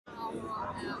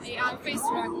AI face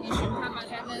recognition, camera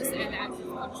attendance, and active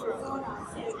control.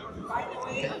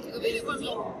 Take a video for me.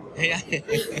 Yeah.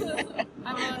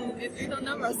 I'm little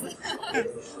nervous.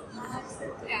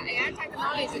 Yeah, AI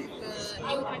technology is the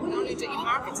new technology in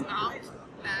market now.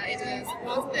 It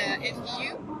supports the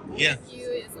NPU. Yeah. NPU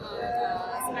is a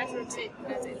special chip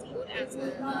that is good at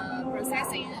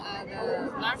processing the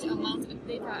large amount of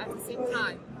data at the same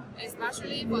time,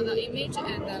 especially for the image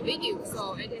and the video.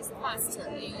 So it is fast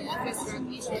in face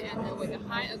recognition and with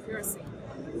high accuracy.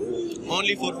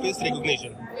 Only for face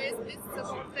recognition. This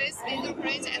support face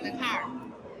fingerprint and the card.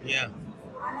 Yeah.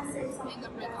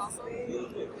 Fingerprint also.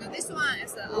 Now this one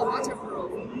is a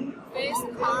waterproof face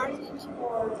card.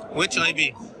 Which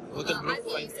IB? Waterproof?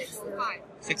 IP 65.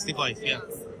 65, yeah.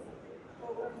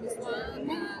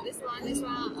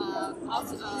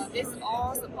 This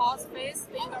all supports face,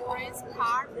 fingerprints,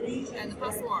 card, and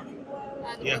password.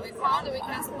 And Yeah. for the card, we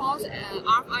can support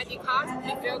RFID card,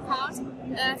 refill card,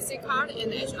 NFC card,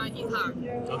 and HID card.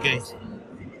 Okay.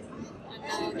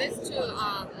 And these two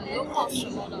are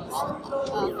low-cost models.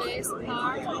 Face,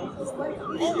 card,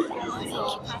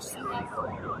 also touch screen.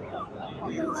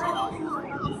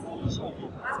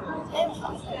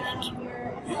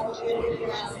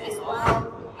 This one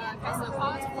can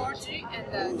support 4G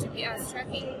and GPS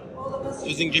tracking.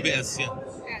 Using GPS, yeah.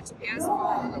 Yeah, GPS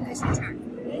for location track.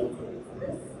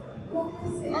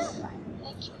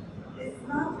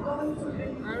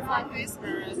 Verify face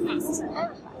very fast.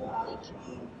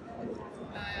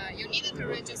 You need to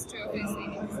register your face in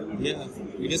it. Yeah.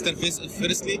 Register face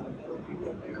firstly.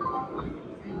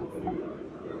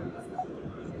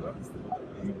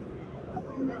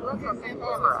 Look at the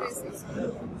faces.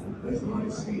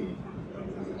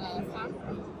 Fun.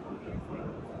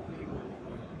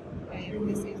 Okay,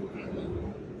 this is okay.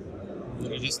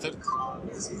 Registered.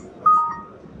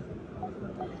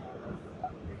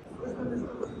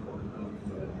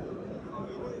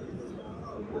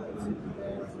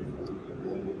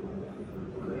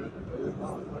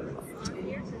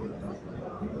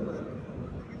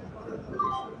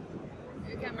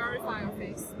 You can verify your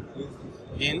face.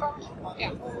 In.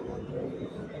 Yeah.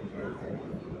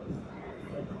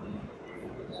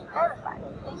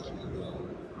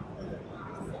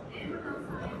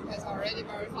 Has already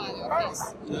verified your face.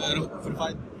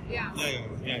 Verified? Yeah.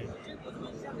 Yeah.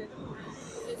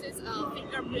 This is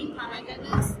fingerprint camera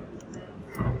attendance.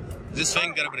 This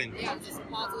fingerprint. Yeah, this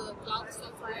supports the cloud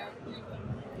software.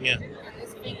 Yeah. And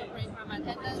this fingerprint camera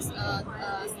attendance,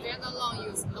 standalone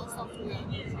use, no software.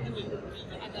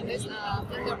 And this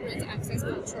fingerprint access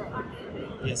control.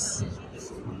 Yes.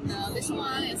 This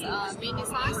one is mini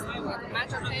size with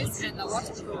measure face and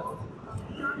waterproof.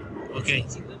 Okay. And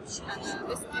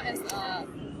this one is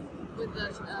with the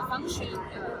function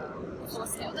for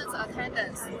students'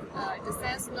 attendance. It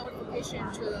sends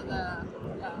notification to the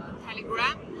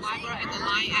Telegram, Viber, and the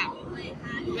Line app.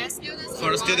 When students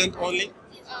For a student only?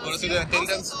 For a student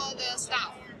attendance? Also for the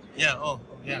staff. Yeah, oh,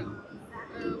 yeah.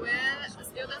 When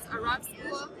students arrive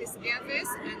school, they scan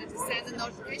face and to send a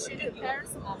notification to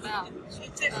parents' mobile.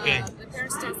 Okay. The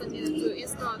parents just need to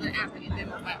install the app in their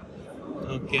mobile.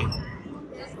 Okay.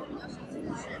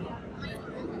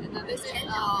 And this is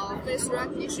face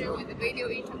recognition with video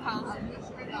intercom.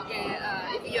 Okay,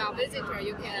 if you are a visitor,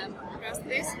 you can press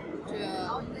this to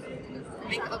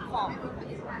make a call.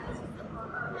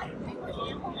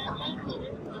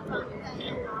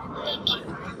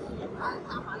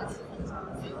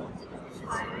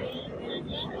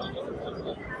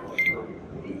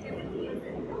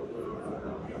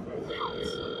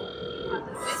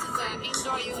 This is an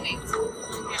indoor unit.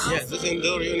 Yeah, this is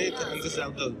indoor unit and this is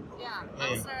outdoor. Yeah, Yeah.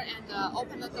 answer and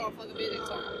open the door for the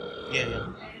visitor. Yeah.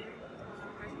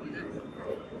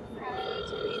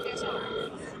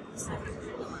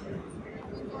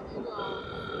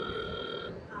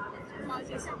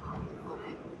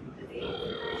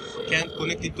 Can't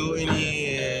connect it to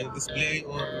any display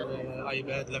or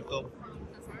iPad, laptop.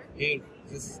 Here,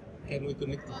 this can we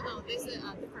connect it? No, this is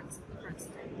different.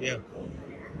 Yeah.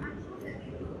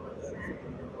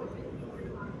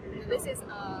 This is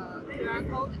a QR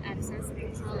code access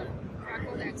controller. QR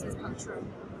code access control.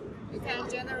 You can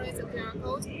generate the QR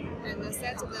code and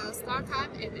set the start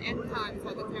time and end time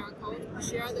for the QR code.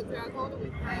 Share the QR code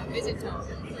with the visitor,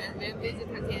 and then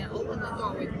visitor can open the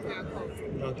door with the QR code.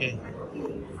 Okay.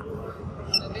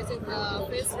 So this is the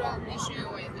face recognition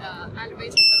with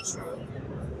elevation control.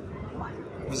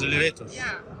 With elevator.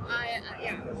 Yeah,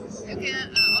 You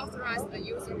can authorize the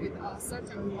user with a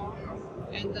certain form,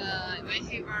 and when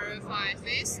he verifies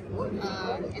face,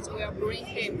 it will bring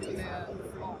him to the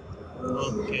form.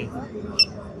 Okay.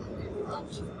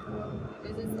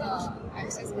 This is the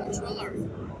access controller.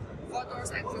 4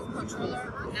 doors access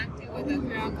controller connected with the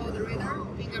QR code reader,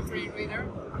 fingerprint reader,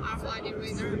 RFID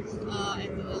reader,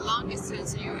 and the long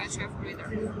distance UHF reader.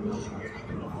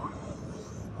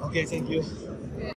 Okay, thank you.